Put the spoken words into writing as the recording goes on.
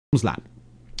Vamos lá.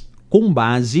 Com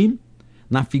base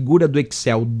na figura do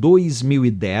Excel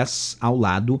 2010, ao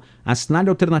lado, assinale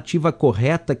a alternativa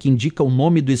correta que indica o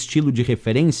nome do estilo de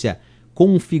referência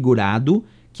configurado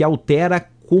que altera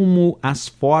como as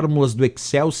fórmulas do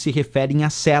Excel se referem a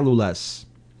células.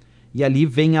 E ali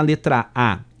vem a letra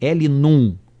A,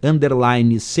 L_num,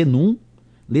 underline C_num,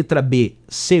 letra B,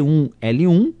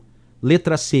 C1L1,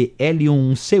 letra C,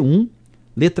 L1C1,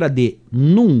 letra D,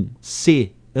 num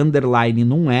C, underline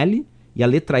num L, e a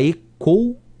letra E,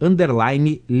 col,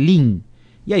 underline lin.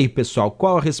 E aí, pessoal,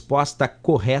 qual a resposta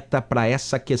correta para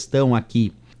essa questão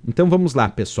aqui? Então vamos lá,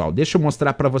 pessoal. Deixa eu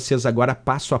mostrar para vocês agora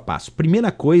passo a passo.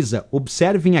 Primeira coisa,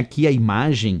 observem aqui a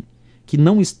imagem que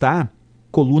não está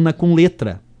coluna com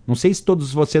letra. Não sei se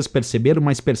todos vocês perceberam,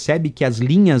 mas percebe que as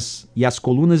linhas e as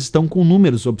colunas estão com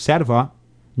números. Observa, ó.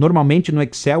 Normalmente no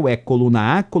Excel é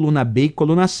coluna A, coluna B e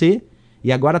coluna C.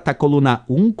 E agora está coluna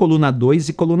 1, coluna 2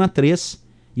 e coluna 3.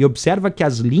 E observa que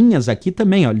as linhas aqui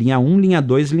também, ó, linha 1, linha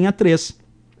 2, linha 3.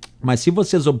 Mas se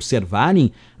vocês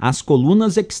observarem, as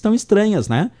colunas é que estão estranhas,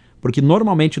 né? Porque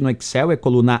normalmente no Excel é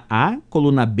coluna A,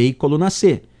 coluna B e coluna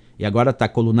C. E agora está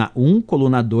coluna 1,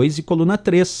 coluna 2 e coluna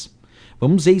 3.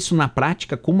 Vamos ver isso na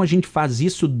prática, como a gente faz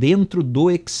isso dentro do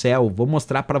Excel. Vou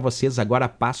mostrar para vocês agora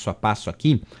passo a passo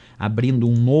aqui, abrindo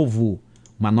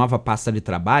uma nova pasta de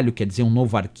trabalho, quer dizer, um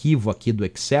novo arquivo aqui do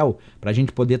Excel, para a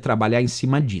gente poder trabalhar em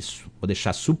cima disso. Vou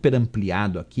deixar super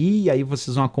ampliado aqui e aí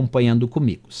vocês vão acompanhando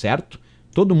comigo, certo?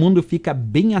 Todo mundo fica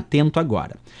bem atento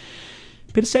agora.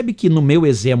 Percebe que no meu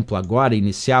exemplo agora,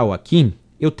 inicial aqui,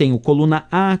 eu tenho coluna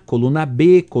A, coluna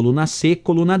B, coluna C,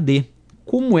 coluna D.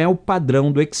 Como é o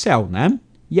padrão do Excel, né?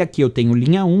 E aqui eu tenho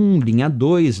linha 1, linha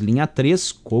 2, linha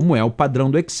 3, como é o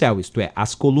padrão do Excel. Isto é,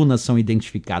 as colunas são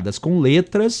identificadas com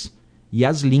letras e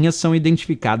as linhas são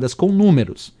identificadas com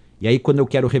números. E aí quando eu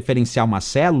quero referenciar uma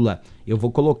célula, eu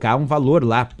vou colocar um valor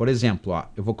lá. Por exemplo, ó,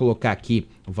 eu vou colocar aqui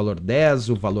o valor 10,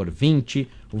 o valor 20,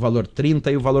 o valor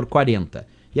 30 e o valor 40.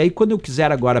 E aí quando eu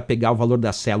quiser agora pegar o valor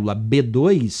da célula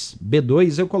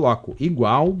B2 eu coloco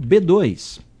igual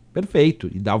B2. Perfeito,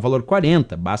 e dá o valor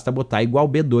 40, basta botar igual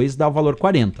B2 dá o valor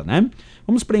 40, né?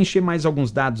 Vamos preencher mais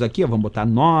alguns dados aqui, ó. Vamos botar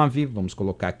 9, vamos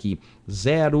colocar aqui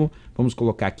 0, vamos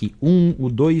colocar aqui 1, o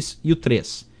 2 e o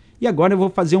 3. E agora eu vou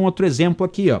fazer um outro exemplo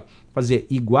aqui, ó. Fazer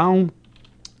igual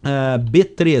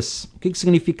B3. O que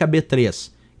significa B3?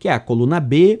 Que é a coluna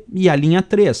B e a linha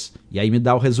 3. E aí me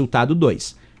dá o resultado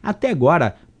 2. Até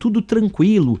agora, tudo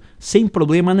tranquilo, sem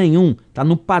problema nenhum. Tá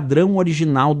no padrão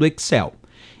original do Excel.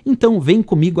 Então, vem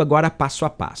comigo agora passo a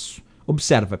passo.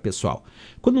 Observa, pessoal.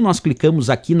 Quando nós clicamos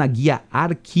aqui na guia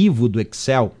Arquivo do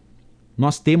Excel,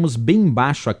 nós temos bem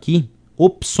embaixo aqui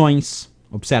Opções.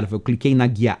 Observa, eu cliquei na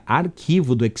guia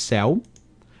Arquivo do Excel.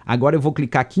 Agora eu vou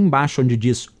clicar aqui embaixo onde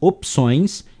diz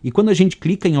Opções. E quando a gente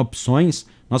clica em Opções,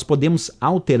 nós podemos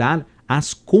alterar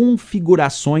as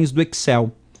configurações do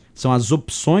Excel. São as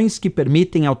opções que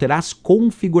permitem alterar as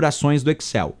configurações do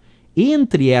Excel.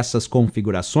 Entre essas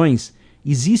configurações,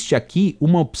 existe aqui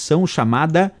uma opção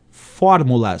chamada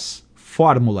Fórmulas.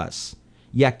 Fórmulas.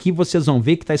 E aqui vocês vão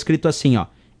ver que está escrito assim, ó,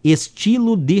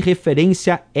 estilo de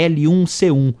referência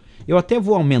L1C1. Eu até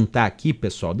vou aumentar aqui,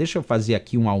 pessoal. Deixa eu fazer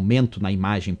aqui um aumento na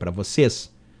imagem para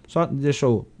vocês. Só deixa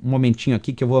eu um momentinho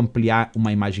aqui que eu vou ampliar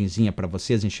uma imagenzinha para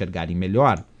vocês enxergarem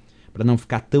melhor, para não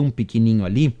ficar tão pequenininho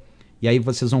ali. E aí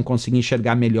vocês vão conseguir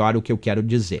enxergar melhor o que eu quero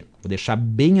dizer. Vou deixar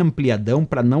bem ampliadão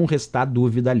para não restar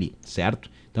dúvida ali, certo?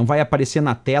 Então vai aparecer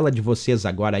na tela de vocês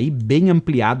agora aí bem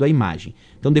ampliado a imagem.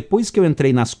 Então depois que eu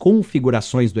entrei nas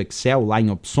configurações do Excel, lá em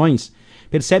opções,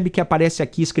 percebe que aparece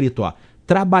aqui escrito, ó,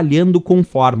 trabalhando com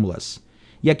fórmulas.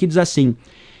 E aqui diz assim,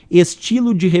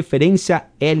 estilo de referência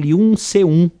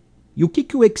L1C1. E o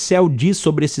que o Excel diz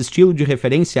sobre esse estilo de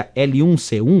referência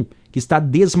L1C1 que está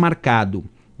desmarcado?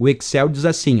 O Excel diz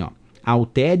assim, ó,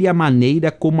 altere a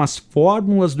maneira como as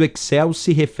fórmulas do Excel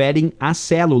se referem às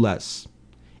células.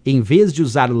 Em vez de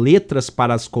usar letras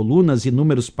para as colunas e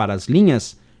números para as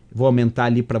linhas, vou aumentar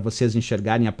ali para vocês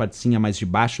enxergarem a partezinha mais de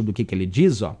baixo do que ele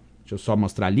diz, ó. Deixa eu só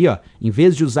mostrar ali, ó. Em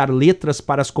vez de usar letras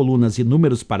para as colunas e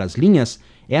números para as linhas,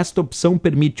 esta opção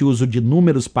permite o uso de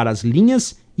números para as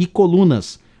linhas e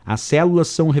colunas. As células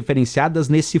são referenciadas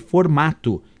nesse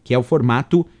formato, que é o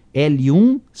formato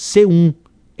L1C1.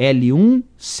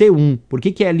 L1C1. Por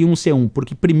que é L1C1?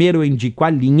 Porque primeiro eu indico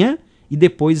a linha e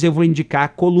depois eu vou indicar a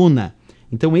coluna.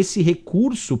 Então esse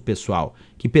recurso, pessoal,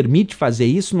 que permite fazer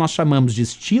isso, nós chamamos de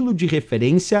estilo de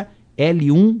referência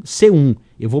L1C1.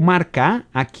 Eu vou marcar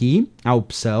aqui a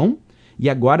opção e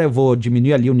agora eu vou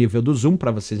diminuir ali o nível do zoom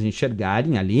para vocês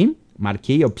enxergarem ali.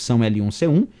 Marquei a opção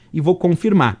L1C1 e vou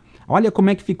confirmar. Olha como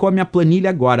é que ficou a minha planilha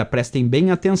agora, prestem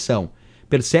bem atenção.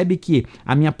 Percebe que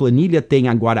a minha planilha tem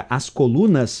agora as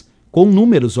colunas com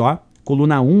números, ó.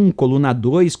 Coluna 1, coluna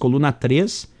 2, coluna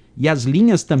 3. E as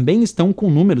linhas também estão com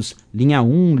números. Linha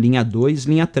 1, linha 2,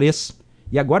 linha 3.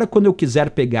 E agora quando eu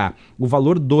quiser pegar o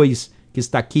valor 2 que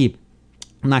está aqui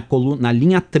na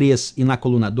linha 3 e na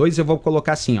coluna 2, eu vou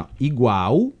colocar assim, ó,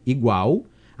 igual,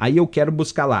 aí eu quero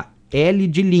buscar lá L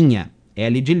de linha,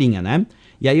 né?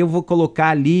 E aí eu vou colocar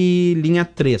ali linha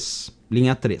 3,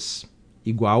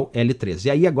 igual L3.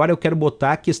 E aí agora eu quero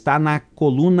botar que está na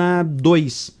coluna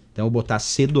 2, então eu vou botar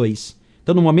C2.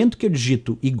 Então no momento que eu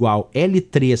digito igual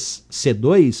L3,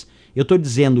 C2, eu estou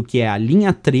dizendo que é a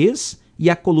linha 3 e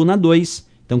a coluna 2.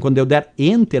 Então quando eu der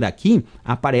Enter aqui,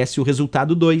 aparece o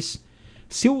resultado 2.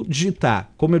 Se eu digitar,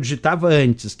 como eu digitava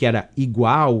antes, que era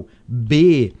igual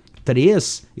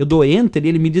B3, eu dou Enter e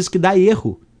ele me diz que dá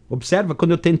erro. Observa,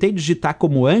 quando eu tentei digitar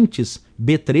como antes,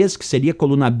 B3, que seria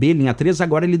coluna B, linha 3,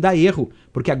 agora ele dá erro,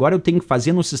 porque agora eu tenho que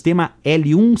fazer no sistema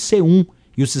L1C1.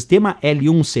 E o sistema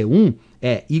L1C1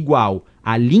 é igual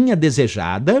à linha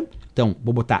desejada, então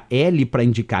vou botar L para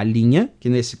indicar a linha, que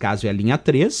nesse caso é a linha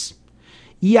 3,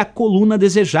 e a coluna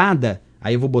desejada.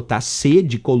 Aí eu vou botar C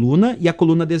de coluna e a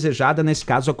coluna desejada, nesse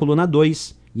caso, a coluna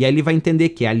 2. E aí ele vai entender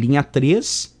que é a linha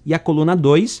 3 e a coluna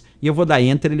 2, e eu vou dar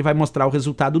Enter e ele vai mostrar o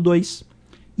resultado 2.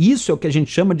 Isso é o que a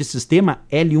gente chama de sistema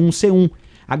L1C1.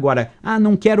 Agora,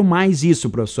 não quero mais isso,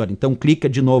 professor. Então clica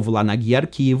de novo lá na guia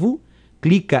arquivo,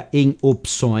 clica em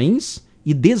opções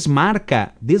e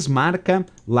desmarca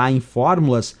lá em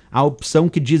fórmulas a opção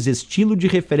que diz estilo de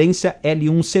referência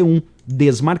L1C1.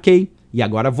 Desmarquei. E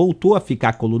agora voltou a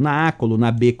ficar coluna A,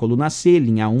 coluna B, coluna C,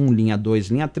 linha 1, linha 2,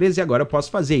 linha 3, e agora eu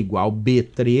posso fazer igual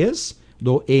B3,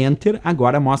 dou Enter,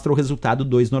 agora mostra o resultado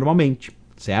 2 normalmente,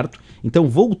 certo? Então,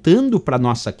 voltando para a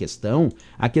nossa questão,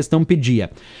 a questão pedia,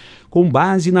 com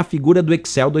base na figura do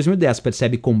Excel 2010,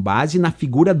 percebe? Com base na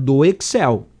figura do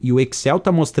Excel. E o Excel está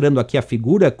mostrando aqui a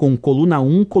figura com coluna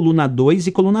 1, coluna 2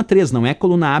 e coluna 3, não é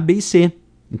coluna A, B e C.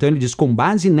 Então ele diz, com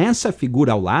base nessa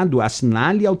figura ao lado,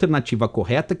 assinale a alternativa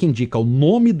correta que indica o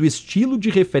nome do estilo de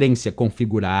referência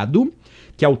configurado,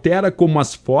 que altera como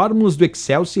as fórmulas do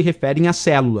Excel se referem às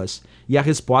células. E a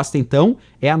resposta, então,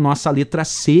 é a nossa letra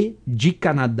C de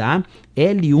Canadá,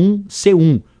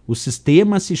 L1C1. O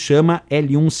sistema se chama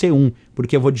L1C1,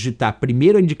 porque eu vou digitar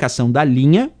primeiro a indicação da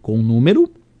linha, com o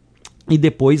número, e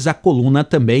depois a coluna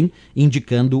também,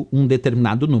 indicando um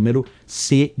determinado número.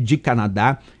 C de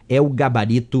Canadá é o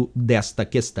gabarito desta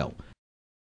questão.